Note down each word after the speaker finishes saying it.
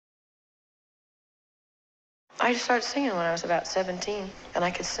I started singing when I was about 17, and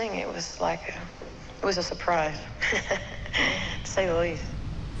I could sing. It was like it was a surprise, to say the least.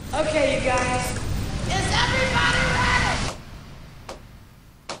 Okay, you guys. Is everybody ready?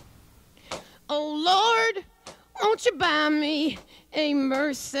 Oh, Lord, won't you buy me a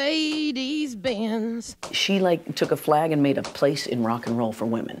Mercedes Benz? She took a flag and made a place in rock and roll for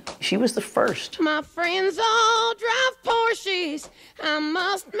women. She was the first. My friends all drive Porsches. I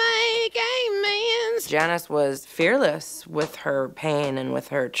must make amends. Janis was fearless with her pain and with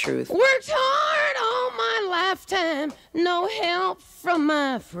her truth. Worked hard all my lifetime, no help from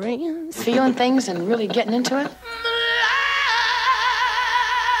my friends. Feeling things and really getting into it?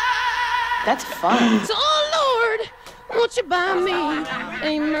 That's fun. So, oh, Lord, won't you buy me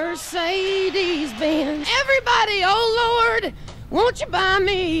a Mercedes Benz? Everybody, oh, Lord, won't you buy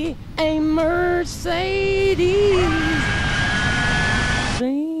me a Mercedes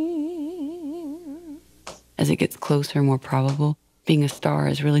Benz? As it gets closer, more probable, being a star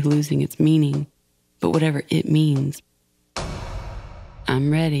is really losing its meaning. But whatever it means,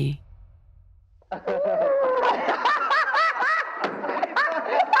 I'm ready.